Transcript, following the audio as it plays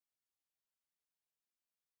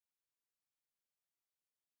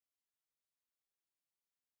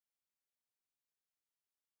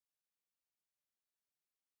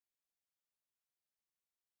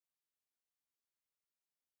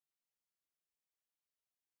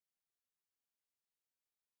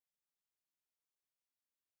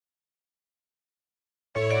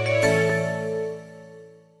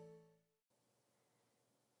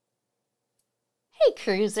Hey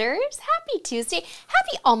cruisers, happy Tuesday,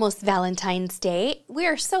 happy almost Valentine's Day. We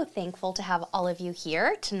are so thankful to have all of you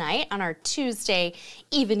here tonight on our Tuesday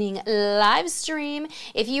evening live stream.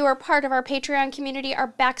 If you are part of our Patreon community, our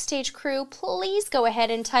backstage crew, please go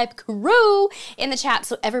ahead and type crew in the chat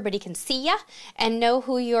so everybody can see ya and know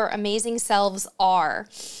who your amazing selves are.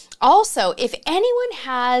 Also, if anyone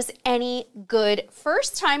has any good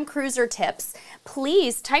first-time cruiser tips,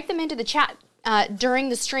 please type them into the chat during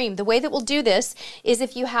the stream. The way that we'll do this is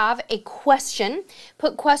if you have a question,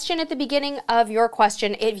 put question at the beginning of your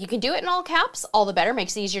question. If you can do it in all caps, all the better,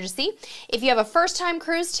 makes it easier to see. If you have a first-time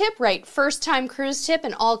cruise tip, write first-time cruise tip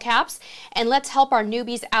in all caps, and let's help our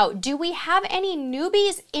newbies out. Do we have any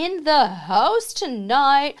newbies in the house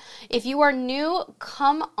tonight? If you are new,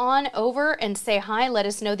 come on over and say hi. Let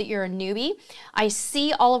us know that you're a newbie. I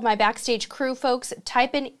see all of my backstage crew folks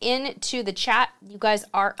typing into the chat. You guys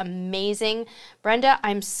are amazing. Brenda,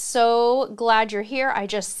 I'm so glad you're here. I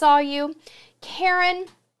just saw you. Karen,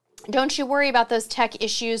 don't you worry about those tech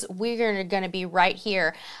issues. We're going to be right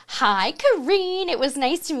here. Hi, Careen. It was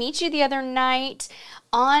nice to meet you the other night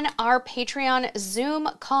on our Patreon Zoom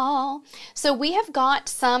call. So we have got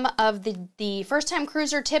some of the first-time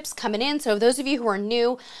cruiser tips coming in. So those of you who are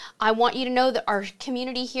new, I want you to know that our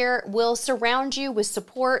community here will surround you with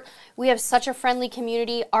support. We have such a friendly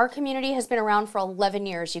community. Our community has been around for 11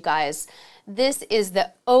 years, you guys. This is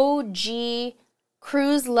the OG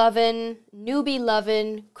cruise-loving,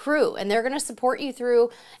 newbie-loving crew, and they're going to support you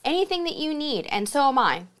through anything that you need, and so am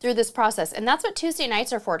I, through this process. And that's what Tuesday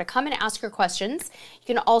nights are for, to come and ask your questions. You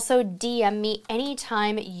can also DM me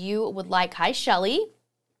anytime you would like. Hi, Shelly.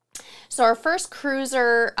 So our first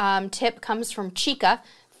cruiser tip comes from Chica.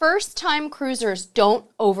 First-time cruisers don't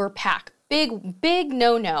overpack. Big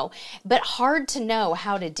no-no, but hard to know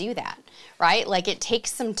how to do that, right? Like, it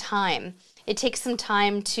takes some time. It takes some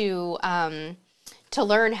time to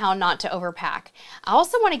learn how not to overpack. I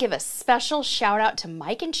also want to give a special shout out to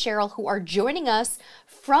Mike and Cheryl, who are joining us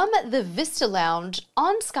from the Vista Lounge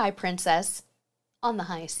on Sky Princess on the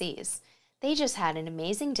high seas. They just had an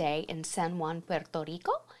amazing day in San Juan, Puerto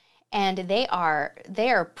Rico, and they are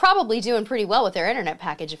probably doing pretty well with their internet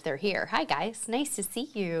package if they're here. Hi guys, nice to see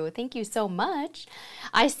you. Thank you so much.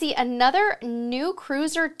 I see another new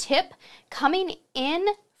cruiser tip coming in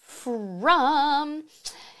from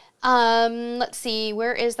let's see,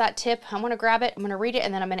 where is that tip? I want to grab it, I'm going to read it,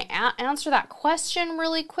 and then I'm going to answer that question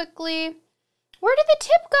really quickly. Where did the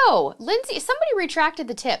tip go? Lindsay, somebody retracted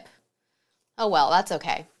the tip. Oh well, that's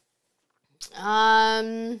okay.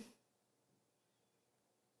 All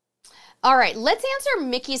right, let's answer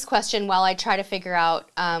Mickey's question while I try to figure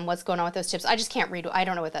out what's going on with those tips. I just can't read, I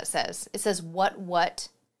don't know what that says. It says what?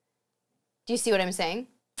 Do you see what I'm saying?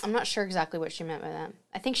 I'm not sure exactly what she meant by that.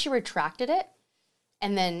 I think she retracted it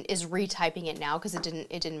and then is retyping it now because it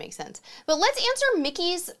didn't make sense. But let's answer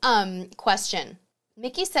Mickey's question.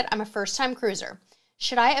 Mickey said, I'm a first-time cruiser.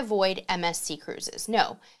 Should I avoid MSC cruises?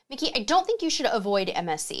 No. Mickey, I don't think you should avoid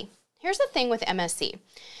MSC. Here's the thing with MSC.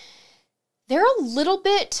 They're a little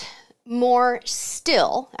bit more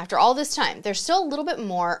still, after all this time, there's still a little bit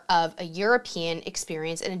more of a European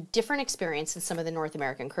experience and a different experience than some of the North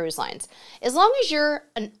American cruise lines. As long as you're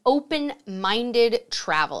an open-minded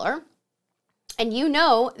traveler, and you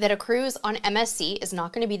know that a cruise on MSC is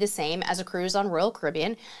not going to be the same as a cruise on Royal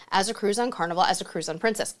Caribbean, as a cruise on Carnival, as a cruise on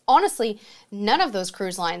Princess. Honestly, none of those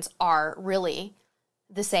cruise lines are really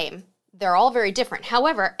the same. They're all very different.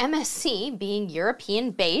 However, MSC, being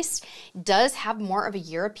European-based, does have more of a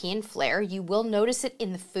European flair. You will notice it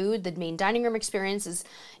in the food. The main dining room experience is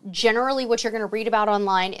generally what you're going to read about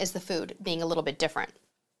online is the food being a little bit different.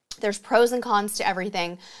 There's pros and cons to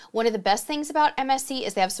everything. One of the best things about MSC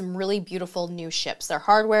is they have some really beautiful new ships. Their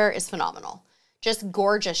hardware is phenomenal. Just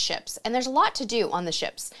gorgeous ships. And there's a lot to do on the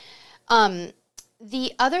ships.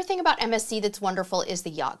 The other thing about MSC that's wonderful is the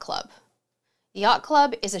Yacht Club. The Yacht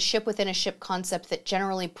Club is a ship within a ship concept that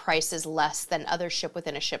generally prices less than other ship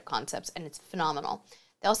within a ship concepts, and it's phenomenal.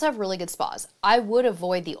 They also have really good spas. I would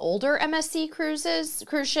avoid the older MSC cruise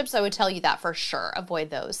ships. I would tell you that for sure.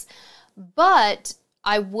 Avoid those. But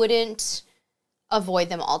I wouldn't avoid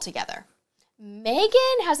them altogether.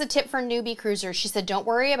 Megan has a tip for newbie cruisers. She said, don't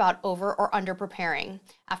worry about over or under preparing.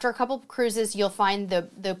 After a couple of cruises, you'll find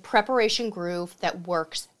the preparation groove that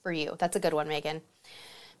works for you. That's a good one, Megan.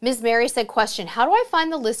 Ms. Mary said, question, how do I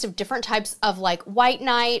find the list of different types of like white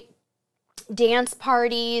night, dance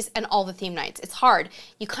parties, and all the theme nights? It's hard.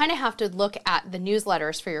 You kind of have to look at the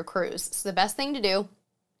newsletters for your cruise. So the best thing to do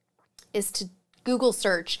is to Google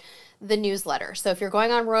search the newsletter. So if you're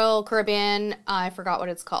going on Royal Caribbean, I forgot what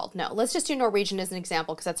it's called. No, let's just do Norwegian as an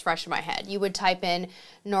example because that's fresh in my head. You would type in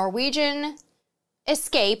Norwegian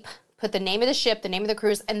escape, put the name of the ship, the name of the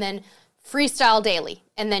cruise, and then freestyle daily.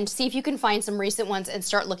 And then see if you can find some recent ones and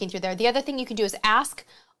start looking through there. The other thing you can do is ask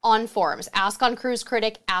on forums. Ask on Cruise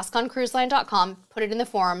Critic, ask on cruiseline.com, put it in the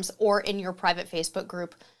forums or in your private Facebook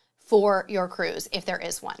group for your cruise, if there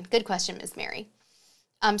is one. Good question, Ms. Mary.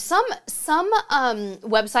 Some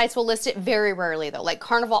websites will list it, very rarely though. Like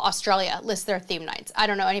Carnival Australia lists their theme nights. I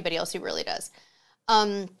don't know anybody else who really does.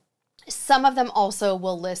 Some of them also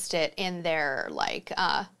will list it in their like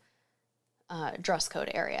dress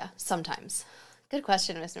code area sometimes. Good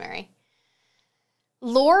question, Miss Mary.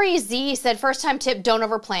 Lori Z said, first time tip, don't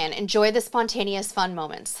overplan. Enjoy the spontaneous fun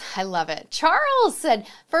moments. I love it. Charles said,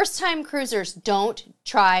 first time cruisers, don't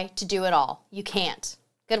try to do it all. You can't.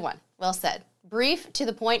 Good one. Well said. Brief, to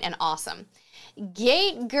the point, and awesome.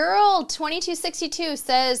 Gate Girl 2262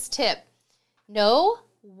 says, tip, know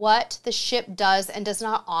what the ship does and does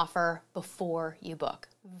not offer before you book.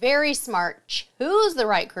 Very smart. Choose the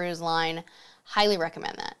right cruise line. Highly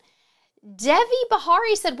recommend that. Devi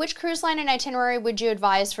Bahari said, which cruise line and itinerary would you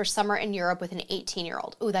advise for summer in Europe with an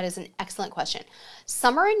 18-year-old? Oh, that is an excellent question.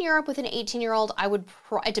 Summer in Europe with an 18-year-old,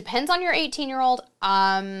 it depends on your 18-year-old.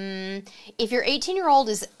 If your 18-year-old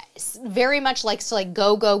is very much likes to like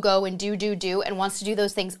go and do and wants to do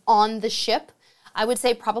those things on the ship, I would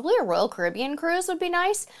say probably a Royal Caribbean cruise would be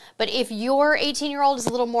nice. But if your 18-year-old is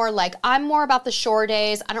a little more like, I'm more about the shore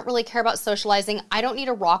days, I don't really care about socializing, I don't need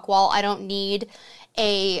a rock wall, I don't need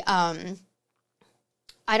any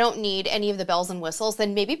of the bells and whistles,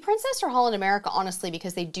 then maybe Princess or Holland America, honestly,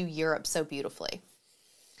 because they do Europe so beautifully.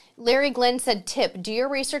 Larry Glenn said, tip, do your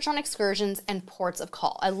research on excursions and ports of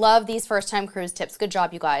call. I love these first-time cruise tips. Good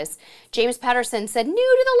job, you guys. James Patterson said, new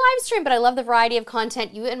to the live stream, but I love the variety of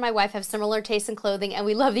content. You and my wife have similar tastes in clothing, and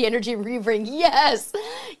we love the energy we bring. Yes!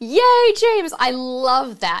 Yay, James! I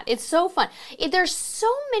love that. It's so fun. There's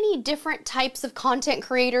so many different types of content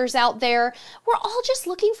creators out there. We're all just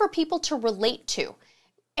looking for people to relate to,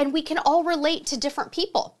 and we can all relate to different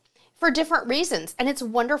people for different reasons, and it's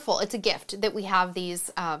wonderful. It's a gift that we have these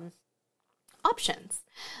options.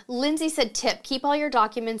 Lindsay said, tip, keep all your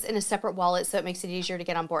documents in a separate wallet so it makes it easier to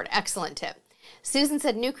get on board. Excellent tip. Susan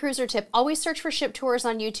said, new cruiser tip, always search for ship tours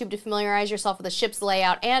on YouTube to familiarize yourself with the ship's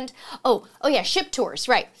layout and, oh yeah, ship tours,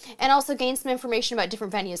 right. And also gain some information about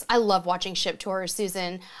different venues. I love watching ship tours,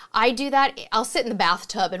 Susan. I do that. I'll sit in the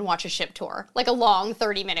bathtub and watch a ship tour, like a long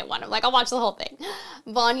 30-minute one. I'm like, I'll watch the whole thing.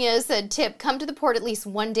 Vanya said, tip, come to the port at least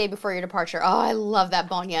one day before your departure. Oh, I love that,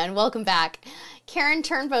 Vanya, and welcome back. Karen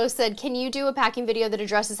Turnbow said, can you do a packing video that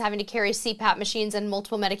addresses having to carry CPAP machines and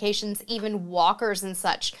multiple medications, even walkers and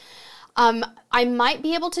such? I might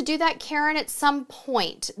be able to do that, Karen, at some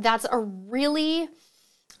point. That's a really,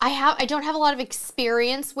 I don't have a lot of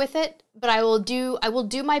experience with it, but I will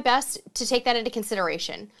do my best to take that into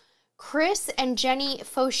consideration. Chris and Jenny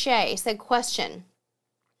Fauché said, question,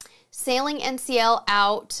 sailing NCL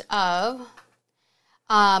out of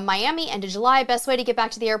Miami, end of July, best way to get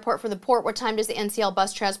back to the airport from the port. What time does the NCL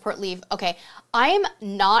bus transport leave? Okay, I am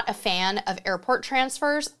not a fan of airport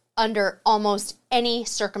transfers under almost any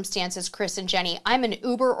circumstances, Chris and Jenny. I'm an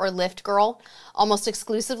Uber or Lyft girl almost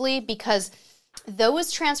exclusively because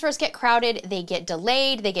those transfers get crowded, they get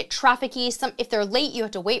delayed, they get trafficky. If they're late, you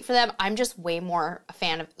have to wait for them. I'm just way more a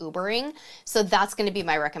fan of Ubering, so that's going to be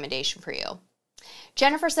my recommendation for you.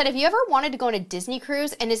 Jennifer said, have you ever wanted to go on a Disney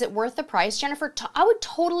cruise, and is it worth the price? Jennifer, I would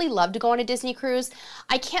totally love to go on a Disney cruise.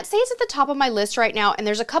 I can't say it's at the top of my list right now, and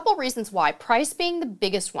there's a couple reasons why. Price being the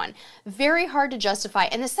biggest one. Very hard to justify.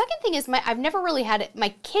 And the second thing is I've never really had it.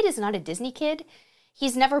 My kid is not a Disney kid.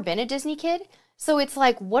 He's never been a Disney kid. So it's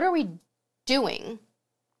like, what are we doing?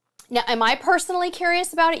 Now, am I personally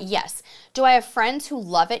curious about it? Yes. Do I have friends who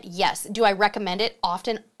love it? Yes. Do I recommend it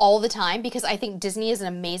often, all the time? Because I think Disney is an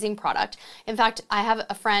amazing product. In fact, I have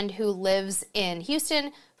a friend who lives in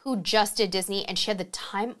Houston who just did Disney, and she had the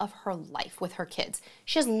time of her life with her kids.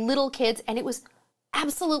 She has little kids, and it was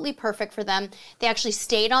absolutely perfect for them. They actually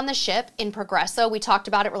stayed on the ship in Progresso. We talked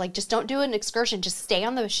about it. We're like, just don't do an excursion. Just stay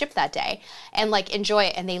on the ship that day and like enjoy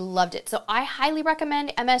it. And they loved it. So I highly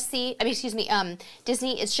recommend Disney.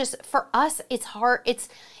 It's just, for us, it's hard.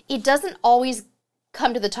 It doesn't always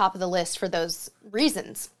come to the top of the list for those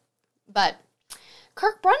reasons. But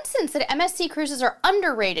Kirk Brunson said MSC cruises are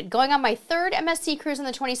underrated. Going on my third MSC cruise on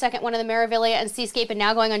the 22nd, one of the Meraviglia and Seascape, and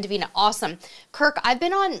now going on Divina. Awesome. Kirk, I've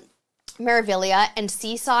been on Meraviglia and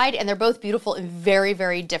Seaside, and they're both beautiful and very,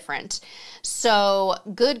 very different. So,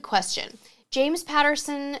 good question. James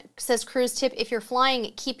Patterson says, cruise tip, if you're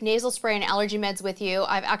flying, keep nasal spray and allergy meds with you.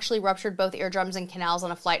 I've actually ruptured both eardrums and canals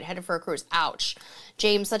on a flight headed for a cruise. Ouch.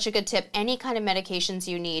 James, such a good tip. Any kind of medications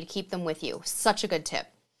you need, keep them with you. Such a good tip.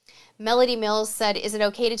 Melody Mills said, is it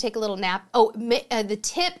okay to take a little nap? Oh, the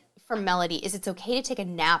tip from Melody is it's okay to take a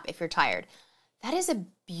nap if you're tired. That is a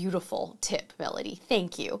beautiful tip, Melody.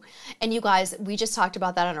 Thank you. And you guys, we just talked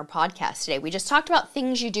about that on our podcast today. We just talked about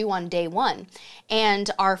things you do on day one. And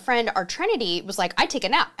our friend, our Trinity, was like, I take a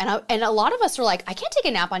nap. And a lot of us are like, I can't take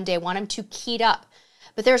a nap on day one. I'm too keyed up.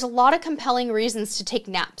 But there's a lot of compelling reasons to take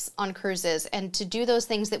naps on cruises and to do those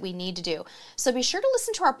things that we need to do. So be sure to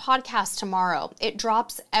listen to our podcast tomorrow. It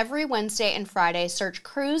drops every Wednesday and Friday. Search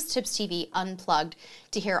Cruise Tips TV Unplugged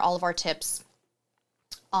to hear all of our tips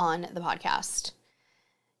on the podcast.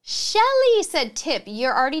 Shelly said, tip,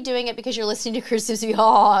 you're already doing it because you're listening to Cruise Tips TV.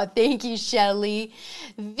 Oh, thank you, Shelly.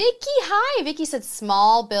 Vicky, hi. Vicky said,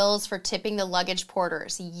 small bills for tipping the luggage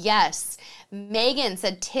porters. Yes. Megan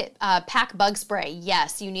said, pack bug spray.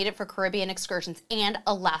 Yes, you need it for Caribbean excursions and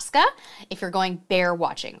Alaska if you're going bear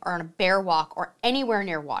watching or on a bear walk or anywhere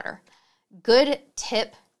near water. Good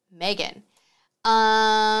tip, Megan.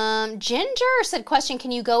 Ginger said, question, can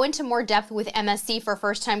you go into more depth with MSC for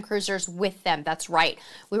first-time cruisers with them? That's right.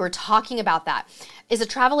 We were talking about that. Is a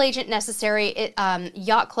travel agent necessary?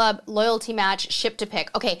 Yacht club, loyalty match, ship to pick.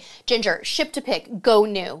 Okay, Ginger, ship to pick, go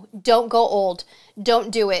new. Don't go old.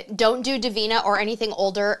 Don't do it. Don't do Divina or anything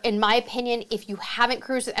older. In my opinion, if you haven't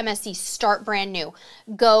cruised with MSC, start brand new.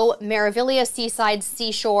 Go Meraviglia, Seaside,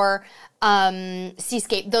 Seashore,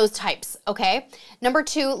 Seascape, those types, okay? Number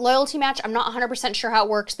 2, loyalty match. I'm not 100% sure how it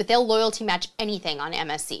works, but they'll loyalty match anything on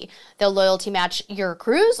MSC. They'll loyalty match your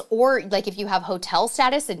cruise, or like if you have hotel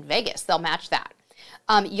status in Vegas, they'll match that.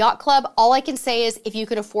 Yacht club, all I can say is if you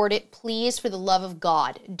can afford it, please, for the love of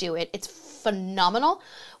God, do it. It's phenomenal.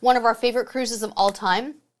 One of our favorite cruises of all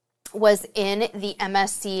time was in the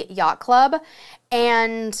MSC Yacht Club,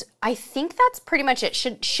 and I think that's pretty much it.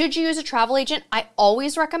 Should you use a travel agent? I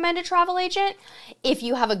always recommend a travel agent if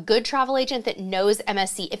you have a good travel agent that knows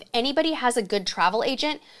MSC. If anybody has a good travel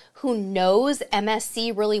agent who knows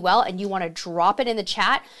MSC really well and you want to drop it in the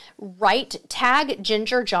chat, tag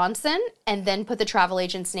Ginger Johnson and then put the travel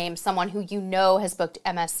agent's name, someone who you know has booked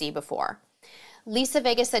MSC before. Lisa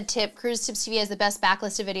Vega said, tip, Cruise Tips TV has the best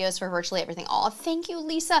backlist of videos for virtually everything. Oh, thank you,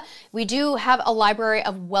 Lisa. We do have a library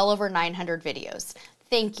of well over 900 videos.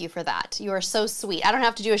 Thank you for that. You are so sweet. I don't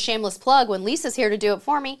have to do a shameless plug when Lisa's here to do it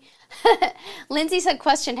for me. Lindsay said,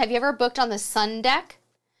 question, have you ever booked on the sun deck?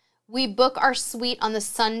 We book our suite on the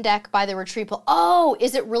sun deck by the retreat pool. Oh,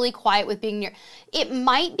 is it really quiet with being near? It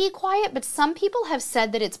might be quiet, but some people have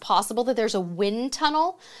said that it's possible that there's a wind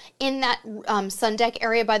tunnel in that sun deck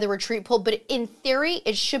area by the retreat pool. But in theory,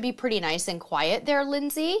 it should be pretty nice and quiet there,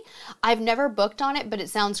 Lindsay. I've never booked on it, but it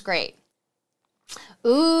sounds great.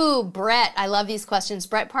 Ooh, Brett, I love these questions.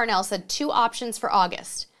 Brett Parnell said 2 options for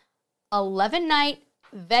August. 11-night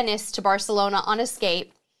Venice to Barcelona on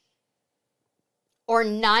Escape, or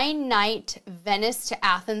 9-night Venice to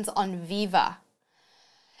Athens on Viva.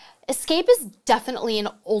 Escape is definitely an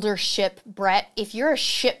older ship, Brett. If you're a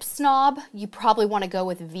ship snob, you probably want to go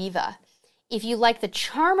with Viva. If you like the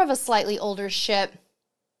charm of a slightly older ship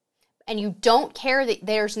and you don't care that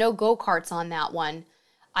there's no go-karts on that one,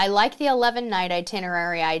 I like the 11-night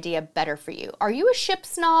itinerary idea better for you. Are you a ship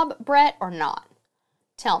snob, Brett, or not?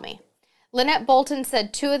 Tell me. Lynette Bolton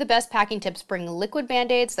said 2 of the best packing tips: bring liquid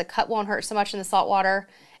Band-Aids, the cut won't hurt so much in the salt water,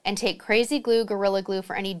 and take Crazy Glue, Gorilla Glue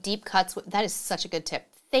for any deep cuts. That is such a good tip.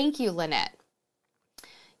 Thank you, Lynette.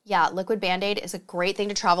 Yeah, liquid Band-Aid is a great thing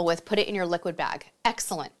to travel with. Put it in your liquid bag.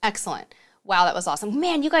 Excellent, excellent. Wow, that was awesome.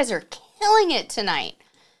 Man, you guys are killing it tonight.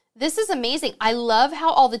 This is amazing. I love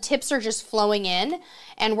how all the tips are just flowing in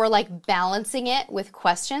and we're like balancing it with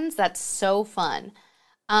questions. That's so fun.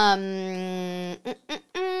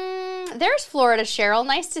 There's Florida Cheryl.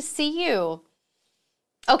 Nice to see you.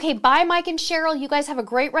 Okay, bye, Mike and Cheryl. You guys have a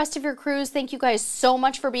great rest of your cruise. Thank you guys so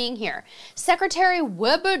much for being here. Secretary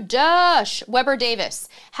Weber Davis.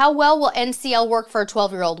 How well will NCL work for a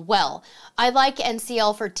 12-year-old? Well, I like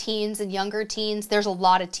NCL for teens and younger teens. There's a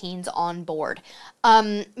lot of teens on board.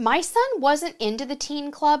 My son wasn't into the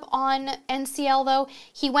teen club on NCL, though.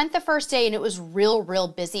 He went the first day and it was real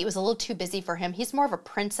busy. It was a little too busy for him. He's more of a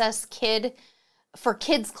princess kid for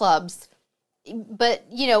kids clubs. But,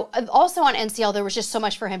 you know, also on NCL, there was just so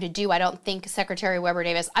much for him to do. I don't think Secretary Weber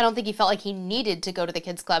Davis, I don't think he felt like he needed to go to the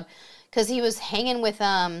kids club because he was hanging with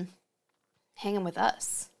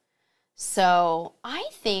us. So I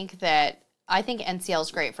think NCL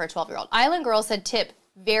is great for a 12-year-old. Island Girl said, tip,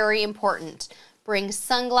 very important. Bring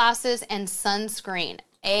sunglasses and sunscreen.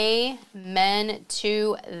 Amen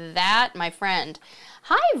to that, my friend.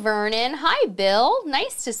 Hi, Vernon. Hi, Bill.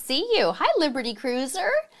 Nice to see you. Hi, Liberty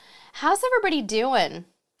Cruiser. How's everybody doing?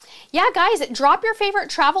 Yeah, guys, drop your favorite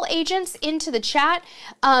travel agents into the chat.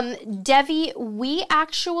 Devi, we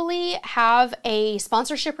actually have a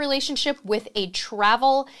sponsorship relationship with a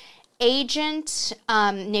travel agent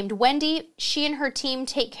named Wendy. She and her team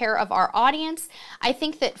take care of our audience. I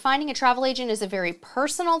think that finding a travel agent is a very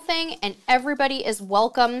personal thing, and everybody is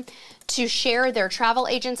welcome to share their travel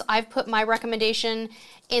agents. I've put my recommendation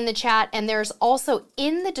in the chat, and there's also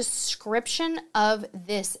in the description of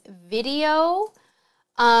this video,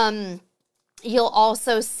 you'll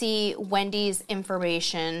also see Wendy's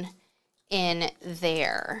information in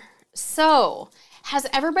there. So, has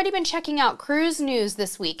everybody been checking out cruise news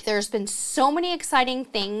this week? There's been so many exciting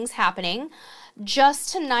things happening.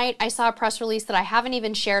 Just tonight, I saw a press release that I haven't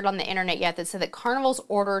even shared on the internet yet that said that Carnival's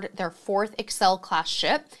ordered their 4th Excel class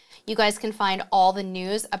ship. You guys can find all the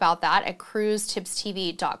news about that at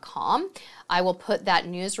cruisetipstv.com. I will put that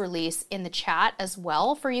news release in the chat as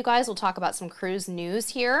well for you guys. We'll talk about some cruise news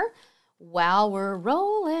here while we're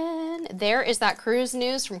rolling. There is that cruise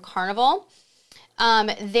news from Carnival.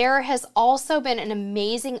 There has also been an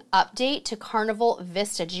amazing update to Carnival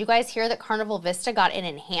Vista. Did you guys hear that Carnival Vista got an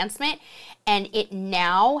enhancement and it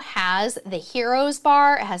now has the Heroes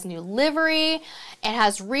Bar, it has new livery, it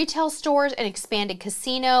has retail stores, and expanded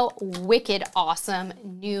casino. Wicked awesome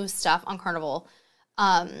new stuff on Carnival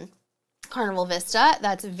Vista.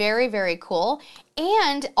 That's very, very cool.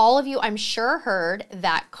 And all of you, I'm sure, heard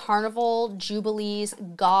that Carnival Jubilee's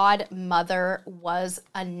godmother was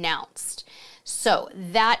announced. So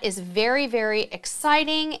that is very, very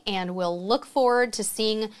exciting, and we'll look forward to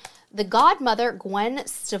seeing the godmother, Gwen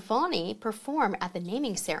Stefani, perform at the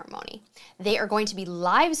naming ceremony. They are going to be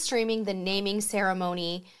live streaming the naming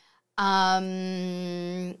ceremony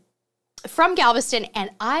from Galveston,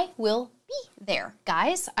 and I will be there,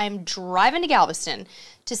 guys. I'm driving to Galveston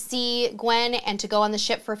to see Gwen and to go on the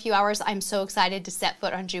ship for a few hours. I'm so excited to set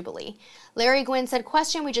foot on Jubilee. Larry Gwynn said,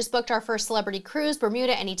 question, we just booked our first celebrity cruise.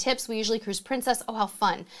 Bermuda, any tips? We usually cruise Princess. Oh, how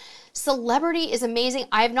fun. Celebrity is amazing.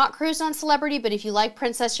 I have not cruised on Celebrity, but if you like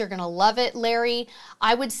Princess, you're going to love it, Larry.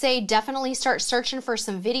 I would say definitely start searching for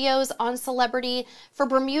some videos on Celebrity. For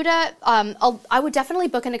Bermuda, I would definitely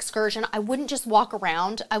book an excursion. I wouldn't just walk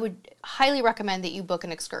around. I would highly recommend that you book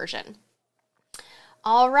an excursion.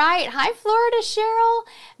 All right. Hi, Florida Cheryl.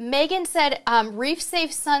 Megan said, reef safe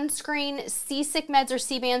sunscreen, seasick meds or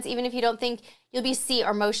C-bands, even if you don't think you'll be sea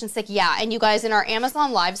or motion sick. Yeah. And you guys, in our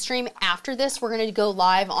Amazon live stream after this, we're going to go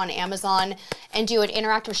live on Amazon and do an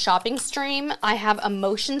interactive shopping stream. I have a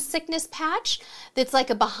motion sickness patch that's like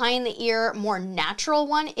a behind the ear, more natural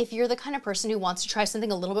one. If you're the kind of person who wants to try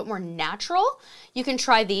something a little bit more natural, you can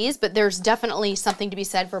try these, but there's definitely something to be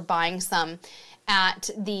said for buying some at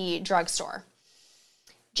the drugstore.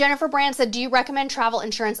 Jennifer Brand said, do you recommend travel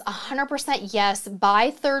insurance? 100% yes.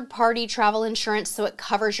 Buy third-party travel insurance so it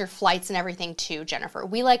covers your flights and everything too, Jennifer.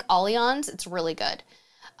 We like Allianz. It's really good.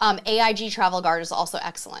 AIG Travel Guard is also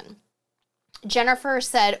excellent. Jennifer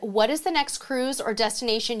said, what is the next cruise or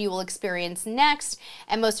destination you will experience next?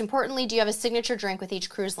 And most importantly, do you have a signature drink with each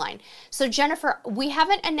cruise line? So Jennifer, we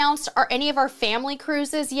haven't announced any of our family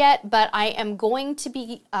cruises yet, but I am going to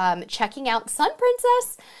be checking out Sun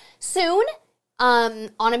Princess soon. On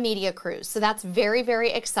a media cruise. So that's very, very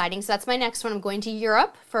exciting. So that's my next one. I'm going to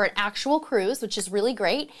Europe for an actual cruise, which is really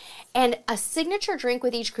great. And a signature drink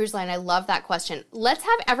with each cruise line. I love that question. Let's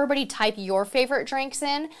have everybody type your favorite drinks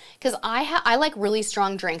in, because I like really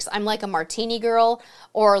strong drinks. I'm like a martini girl,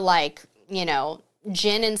 or like, you know,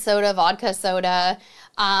 gin and soda, vodka soda.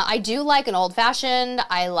 I do like an old fashioned.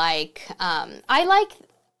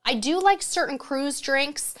 I do like certain cruise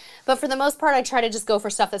drinks, but for the most part, I try to just go for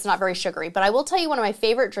stuff that's not very sugary. But I will tell you, one of my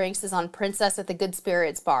favorite drinks is on Princess at the Good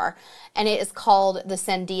Spirits Bar, and it is called the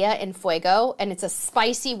Sandia en Fuego, and it's a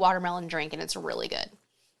spicy watermelon drink, and it's really good.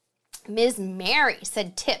 Ms. Mary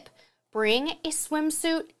said, tip, bring a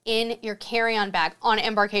swimsuit in your carry-on bag on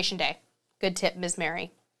embarkation day. Good tip, Ms. Mary.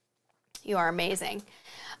 You are amazing.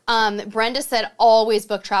 Brenda said, always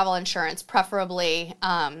book travel insurance, preferably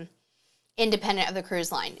independent of the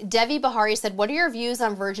cruise line. Devi Bahari said, what are your views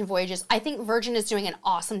on Virgin Voyages? I think Virgin is doing an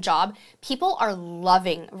awesome job. People are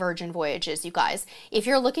loving Virgin Voyages, you guys. If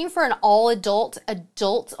you're looking for an all-adult,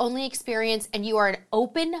 adults-only experience, and you are an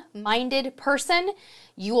open-minded person,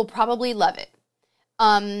 you will probably love it.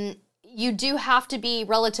 You do have to be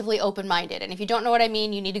relatively open-minded, and if you don't know what I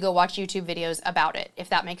mean, you need to go watch YouTube videos about it, if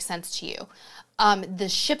that makes sense to you. The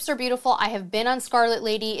ships are beautiful. I have been on Scarlet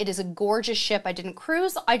Lady. It is a gorgeous ship. I didn't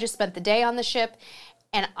cruise. I just spent the day on the ship,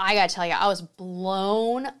 and I gotta tell you, I was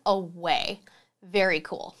blown away. Very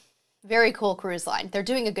cool. Very cool cruise line. They're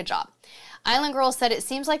doing a good job. Island Girl said, it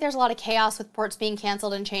seems like there's a lot of chaos with ports being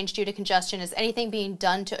canceled and changed due to congestion. Is anything being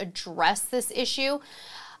done to address this issue?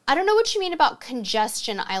 I don't know what you mean about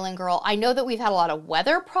congestion, Island Girl. I know that we've had a lot of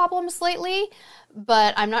weather problems lately,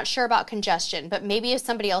 but I'm not sure about congestion. But maybe if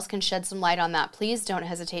somebody else can shed some light on that, please don't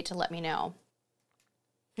hesitate to let me know.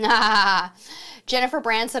 Jennifer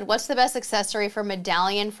Brand said, what's the best accessory for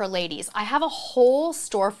medallion for ladies? I have a whole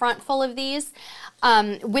storefront full of these.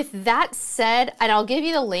 With that said, and I'll give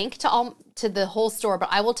you the link to the whole store, but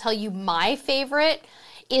I will tell you my favorite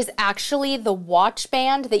is actually the watch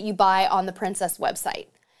band that you buy on the Princess website.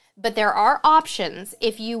 But there are options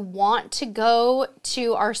if you want to go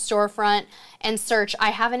to our storefront and search.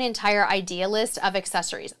 I have an entire idea list of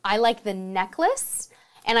accessories. I like the necklace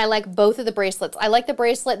and I like both of the bracelets. I like the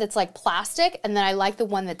bracelet that's like plastic, and then I like the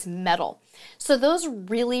one that's metal. So those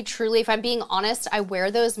really, truly, if I'm being honest, I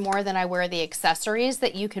wear those more than I wear the accessories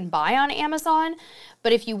that you can buy on Amazon.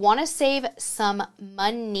 But if you want to save some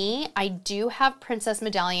money, I do have Princess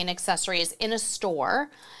Medallion accessories in a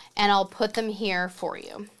store, and I'll put them here for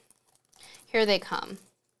you. Here they come.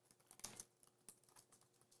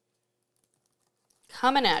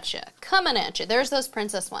 Coming at you, coming at you. There's those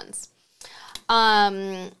princess ones.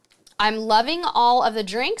 I'm loving all of the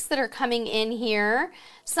drinks that are coming in here.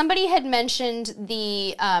 Somebody had mentioned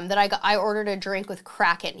the that I ordered a drink with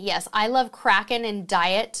Kraken. Yes, I love Kraken and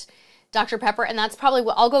Diet Dr. Pepper, and that's probably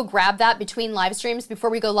what I'll go grab that between live streams before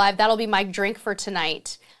we go live. That'll be my drink for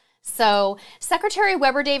tonight. So Secretary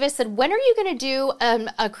Weber Davis said, when are you going to do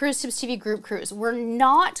a Cruise Tips TV group cruise? We're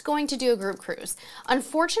not going to do a group cruise.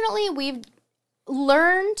 Unfortunately, we've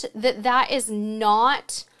learned that that is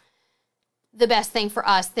not the best thing for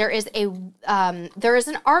us. There is an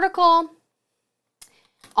article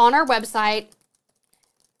on our website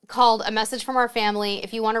called A Message from Our Family.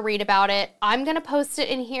 If you want to read about it, I'm going to post it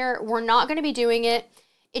in here. We're not going to be doing it.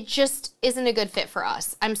 It just isn't a good fit for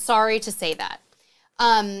us. I'm sorry to say that.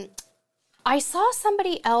 I saw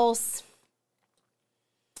somebody else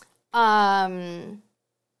talk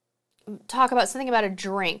about something about a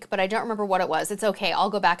drink, but I don't remember what it was. It's okay. I'll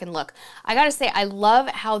go back and look. I got to say, I love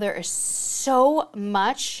how there is so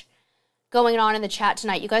much going on in the chat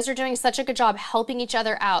tonight. You guys are doing such a good job helping each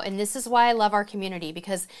other out, and this is why I love our community,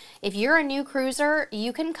 because if you're a new cruiser,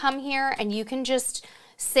 you can come here and you can just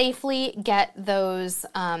safely get those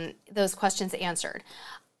questions answered.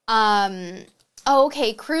 Oh,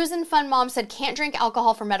 okay, Cruise and Fun Mom said, can't drink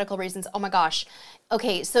alcohol for medical reasons. Oh my gosh.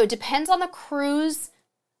 Okay, so it depends on the cruise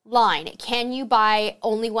line. Can you buy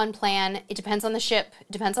only one plan? It depends on the ship.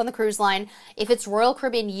 It depends on the cruise line. If it's Royal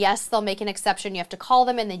Caribbean, yes, they'll make an exception. You have to call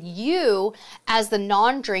them, and then you, as the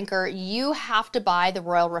non-drinker, you have to buy the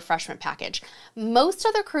Royal Refreshment Package. Most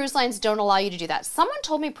other cruise lines don't allow you to do that. Someone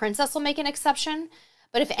told me Princess will make an exception,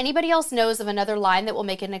 but if anybody else knows of another line that will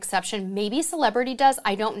make an exception, maybe Celebrity does,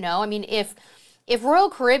 I don't know. I mean, if Royal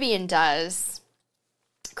Caribbean does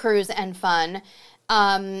Cruise and Fun,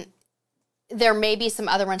 there may be some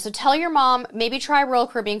other ones. So tell your mom, maybe try Royal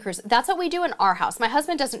Caribbean Cruise. That's what we do in our house. My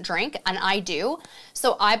husband doesn't drink, and I do.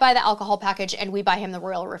 So I buy the alcohol package, and we buy him the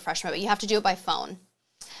Royal Refreshment, but you have to do it by phone.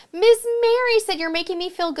 Ms. Mary said, you're making me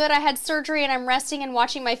feel good. I had surgery and I'm resting and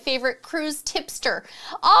watching my favorite cruise tipster.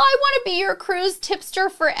 Oh, I want to be your cruise tipster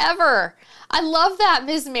forever. I love that,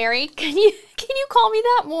 Ms. Mary. Can you call me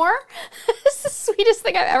that more? It's the sweetest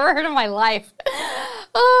thing I've ever heard in my life.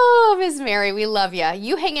 Oh, Ms. Mary, we love you.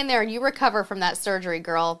 You hang in there and you recover from that surgery,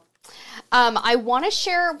 girl. I want to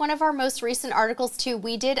share one of our most recent articles too.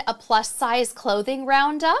 We did a plus size clothing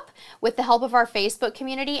roundup with the help of our Facebook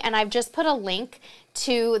community, and I've just put a link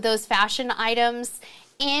to those fashion items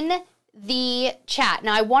in the chat.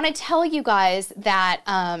 Now I want to tell you guys that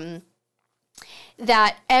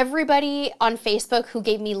that everybody on Facebook who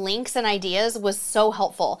gave me links and ideas was so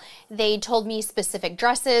helpful. They told me specific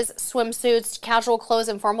dresses, swimsuits, casual clothes,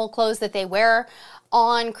 and formal clothes that they wear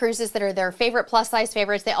on cruises that are their favorite plus size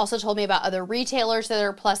favorites. They also told me about other retailers that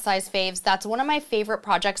are plus size faves. That's one of my favorite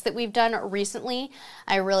projects that we've done recently.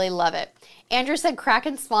 I really love it. Andrew said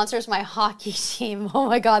Kraken sponsors my hockey team. Oh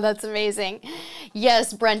my God, that's amazing.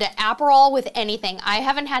 Yes, Brenda, Aperol with anything. I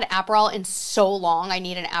haven't had Aperol in so long. I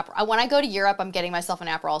need an Aperol. When I go to Europe, I'm getting myself an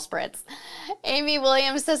Aperol spritz. Amy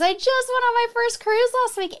Williams says, I just went on my first cruise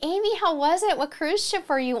last week. Amy, how was it? What cruise ship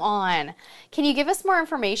were you on? Can you give us more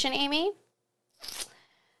information, Amy?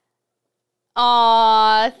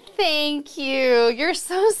 Aw, thank you. You're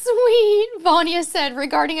so sweet. Vanya said,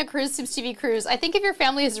 regarding a cruise Tips TV cruise, I think if your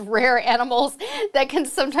family is rare animals that can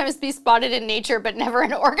sometimes be spotted in nature but never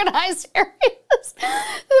in organized areas,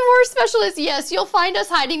 the more special is, yes, you'll find us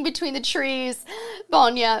hiding between the trees,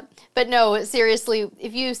 Vanya. But no, seriously,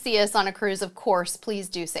 if you see us on a cruise, of course, please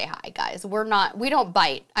do say hi, guys. We don't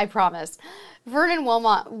bite, I promise. Vernon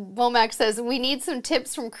Womack says, we need some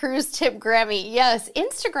tips from Cruise Tip Grammy. Yes,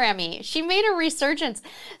 Instagrammy. She made a resurgence.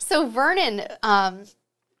 So Vernon,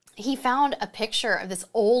 he found a picture of this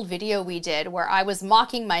old video we did where I was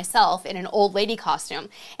mocking myself in an old lady costume,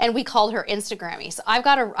 and we called her Instagrammy. So I've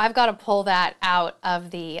got to pull that out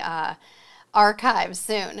of the archive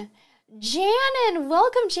soon. Janin,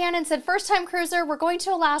 welcome Janin, said, first time cruiser, we're going to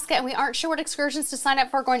Alaska and we aren't sure what excursions to sign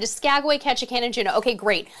up for. Going to Skagway, Ketchikan, and Juneau. Okay,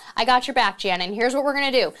 great. I got your back, Janin. Here's what we're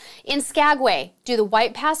going to do. In Skagway, do the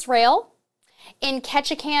White Pass Rail. In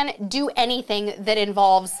Ketchikan, do anything that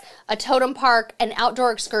involves a totem park, an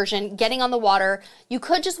outdoor excursion, getting on the water. You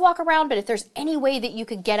could just walk around, but if there's any way that you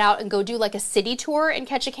could get out and go do like a city tour in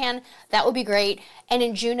Ketchikan, that would be great. And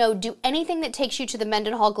in Juneau, do anything that takes you to the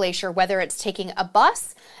Mendenhall Glacier, whether it's taking a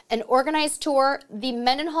bus, an organized tour. The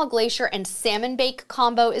Mendenhall Glacier and Salmon Bake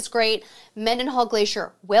combo is great. Mendenhall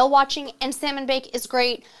Glacier whale watching and Salmon Bake is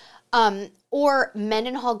great. Or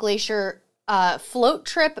Mendenhall Glacier float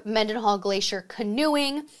trip, Mendenhall Glacier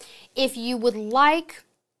canoeing. If you would like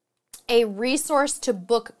a resource to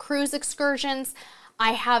book cruise excursions,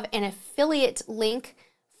 I have an affiliate link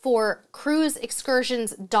for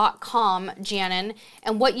cruiseexcursions.com, Janin.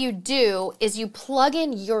 And what you do is you plug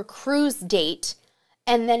in your cruise date,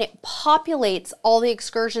 and then it populates all the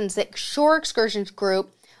excursions that Shore Excursions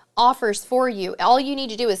Group offers for you. All you need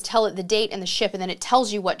to do is tell it the date and the ship, and then it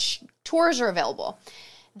tells you what tours are available.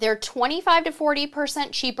 They're 25 to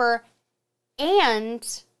 40% cheaper,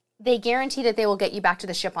 and they guarantee that they will get you back to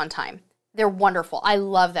the ship on time. They're wonderful. I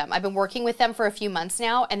love them. I've been working with them for a few months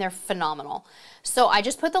now, and they're phenomenal. So I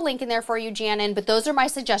just put the link in there for you, Janin, but those are my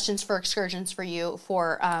suggestions for excursions for you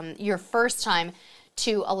for your first time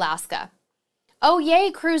to Alaska. Oh,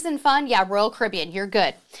 yay, cruise and fun. Yeah, Royal Caribbean, you're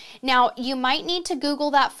good. Now, you might need to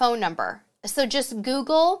Google that phone number. So just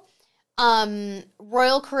Google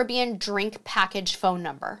Royal Caribbean drink package phone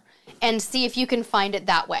number and see if you can find it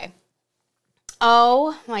that way.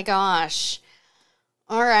 Oh my gosh.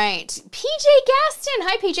 All right. PJ Gaston.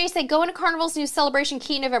 Hi, PJ. Said, go into Carnival's new Celebration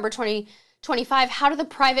Key November 2025. How do the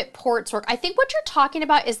private ports work? I think what you're talking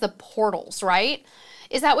about is the portals, right?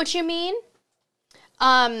 Is that what you mean?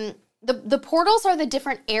 The portals are the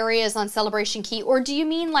different areas on Celebration Key, or do you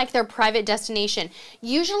mean like their private destination?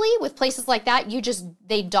 Usually with places like that,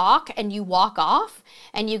 they dock and you walk off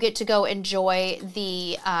and you get to go enjoy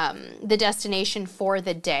the destination for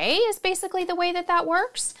the day is basically the way that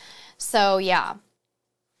works. So yeah.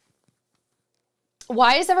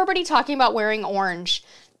 Why is everybody talking about wearing orange?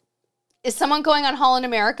 Is someone going on Holland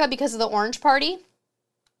America because of the orange party?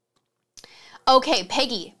 Okay,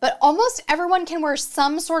 Peggy, but almost everyone can wear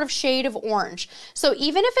some sort of shade of orange. So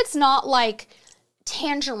even if it's not like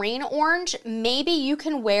tangerine orange, maybe you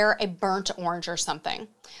can wear a burnt orange or something.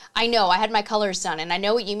 I know, I had my colors done, and I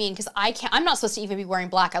know what you mean, because I'm not supposed to even be wearing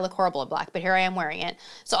black. I look horrible in black, but here I am wearing it.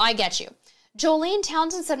 So I get you. Jolene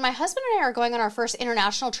Townsend said, my husband and I are going on our first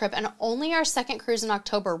international trip and only our second cruise in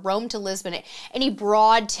October, Rome to Lisbon. Any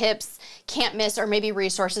broad tips, can't miss, or maybe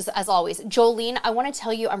resources as always? Jolene, I want to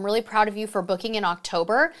tell you, I'm really proud of you for booking in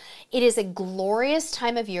October. It is a glorious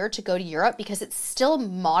time of year to go to Europe because it's still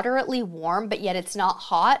moderately warm, but yet it's not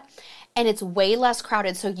hot, and it's way less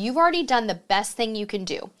crowded. So you've already done the best thing you can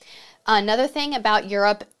do. Another thing about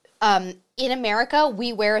Europe, in America,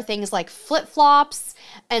 we wear things like flip-flops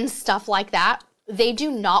and stuff like that. They do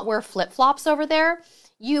not wear flip-flops over there.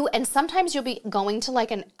 And sometimes you'll be going to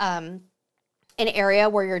like an area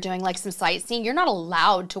where you're doing like some sightseeing. You're not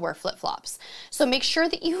allowed to wear flip-flops. So make sure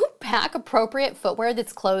that you pack appropriate footwear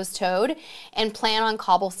that's closed-toed and plan on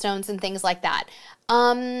cobblestones and things like that.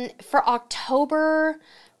 For October,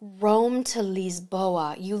 Rome to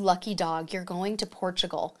Lisboa. You lucky dog, you're going to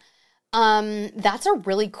Portugal. That's a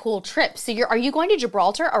really cool trip. So are you going to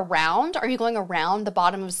Gibraltar around? Are you going around the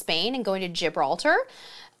bottom of Spain and going to Gibraltar?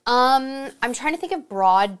 I'm trying to think of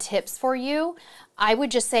broad tips for you. I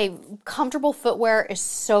would just say comfortable footwear is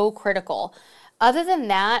so critical. Other than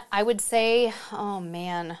that, I would say, oh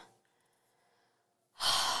man,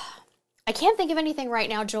 I can't think of anything right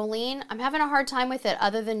now, Jolene. I'm having a hard time with it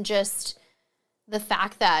other than just the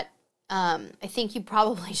fact that I think you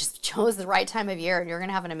probably just chose the right time of year and you're going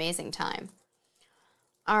to have an amazing time.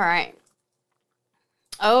 All right.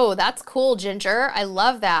 Oh, that's cool, Ginger. I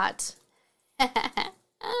love that.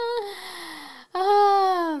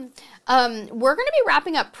 We're going to be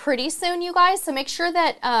wrapping up pretty soon, you guys, so make sure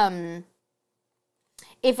that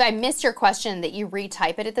if I missed your question that you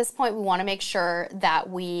retype it at this point. We want to make sure that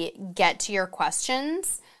we get to your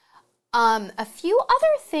questions. A few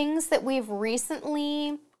other things that we've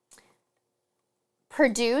recently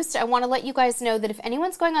produced. I want to let you guys know that if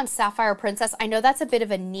anyone's going on Sapphire Princess, I know that's a bit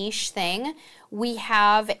of a niche thing. We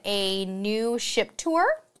have a new ship tour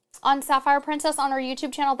on Sapphire Princess on our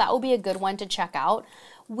YouTube channel. That will be a good one to check out.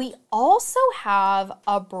 We also have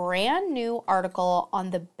a brand new article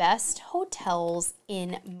on the best hotels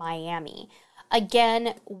in Miami.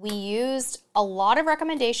 Again, we used a lot of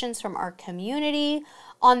recommendations from our community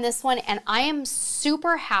on this one, and I am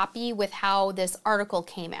super happy with how this article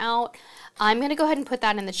came out. I'm going to go ahead and put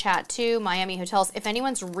that in the chat too, Miami hotels. If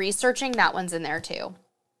anyone's researching, that one's in there too.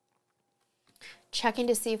 Checking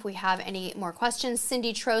to see if we have any more questions.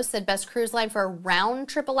 Cindy Tro said best cruise line for a round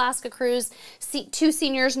trip Alaska cruise. 2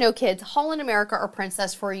 seniors, no kids. Holland America or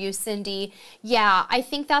Princess for you, Cindy. Yeah, I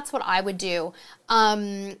think that's what I would do.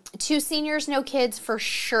 2 seniors, no kids for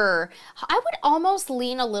sure. I would almost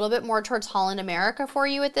lean a little bit more towards Holland America for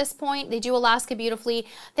you at this point. They do Alaska beautifully.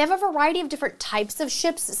 They have a variety of different types of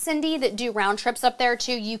ships, Cindy, that do round trips up there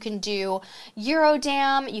too. You can do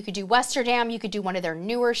Eurodam, you could do Westerdam, you could do one of their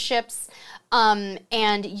newer ships. And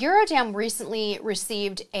Eurodam recently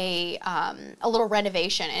received a little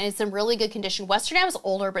renovation, and it's in really good condition. Westerdam is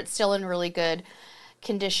older, but still in really good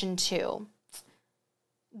condition too.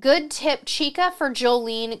 Good tip, Chica for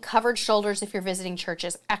Jolene, covered shoulders if you're visiting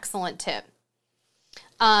churches. Excellent tip.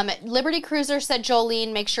 Liberty Cruiser said,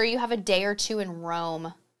 Jolene, make sure you have a day or 2 in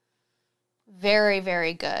Rome. Very,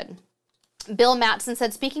 very good. Bill Matson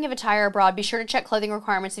said, speaking of attire abroad, be sure to check clothing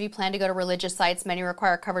requirements if you plan to go to religious sites. Many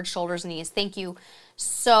require covered shoulders and knees. Thank you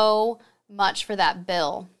so much for that,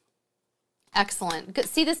 Bill. Excellent. Good.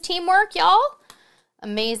 See this teamwork, y'all?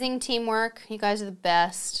 Amazing teamwork. You guys are the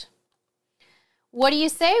best. What do you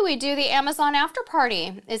say we do the Amazon after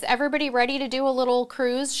party? Is everybody ready to do a little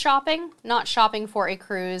cruise shopping? Not shopping for a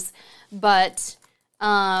cruise, but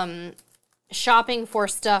shopping for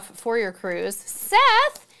stuff for your cruise.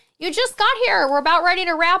 Seth, you just got here. We're about ready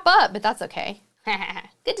to wrap up, but that's okay.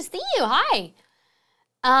 Good to see you. Hi.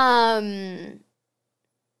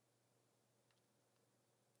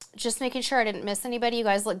 Just making sure I didn't miss anybody. You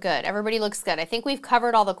guys look good. Everybody looks good. I think we've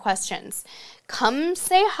covered all the questions. Come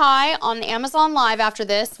say hi on Amazon Live after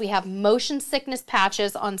this. We have motion sickness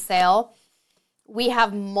patches on sale. We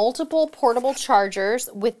have multiple portable chargers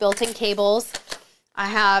with built-in cables. I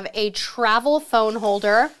have a travel phone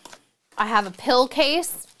holder. I have a pill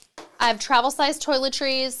case. I have travel-sized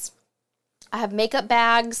toiletries. I have makeup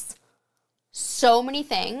bags. So many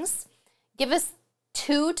things. Give us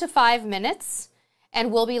 2 to 5 minutes and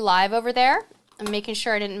we'll be live over there. I'm making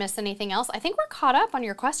sure I didn't miss anything else. I think we're caught up on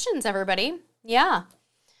your questions, everybody. Yeah.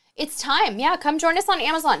 It's time. Yeah, come join us on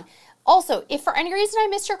Amazon. Also, if for any reason I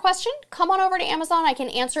missed your question, come on over to Amazon. I can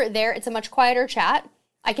answer it there. It's a much quieter chat.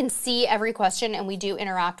 I can see every question, and we do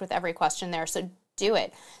interact with every question there, so do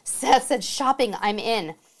it. Seth said, shopping, I'm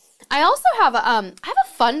in. I also have a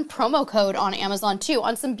fun promo code on Amazon too,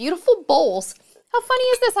 on some beautiful bowls. How funny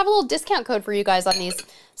is this? I have a little discount code for you guys on these.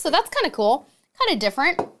 So that's kind of cool, kind of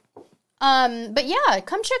different. But yeah,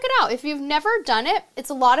 come check it out. If you've never done it,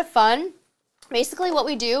 it's a lot of fun. Basically what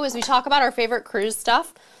we do is we talk about our favorite cruise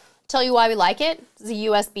stuff, tell you why we like it. The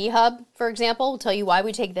USB hub, for example, will tell you why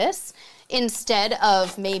we take this instead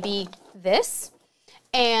of maybe this.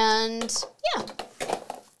 And yeah,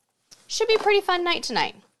 should be a pretty fun night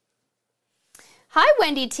tonight. Hi,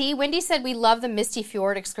 Wendy T. Wendy said we love the Misty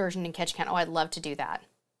Fjord excursion in Ketchikan. Oh, I'd love to do that.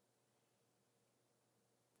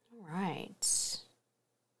 All right.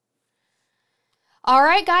 All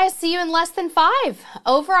right, guys. See you in less than 5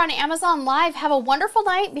 over on Amazon Live. Have a wonderful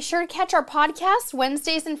night. Be sure to catch our podcast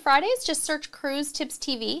Wednesdays and Fridays. Just search Cruise Tips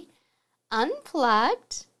TV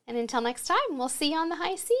Unplugged. And until next time, we'll see you on the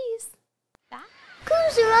high seas. Bye.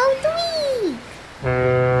 Cruiser of the week.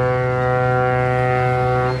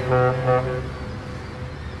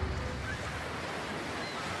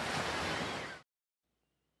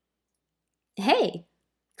 Hey,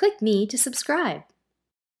 click me to subscribe.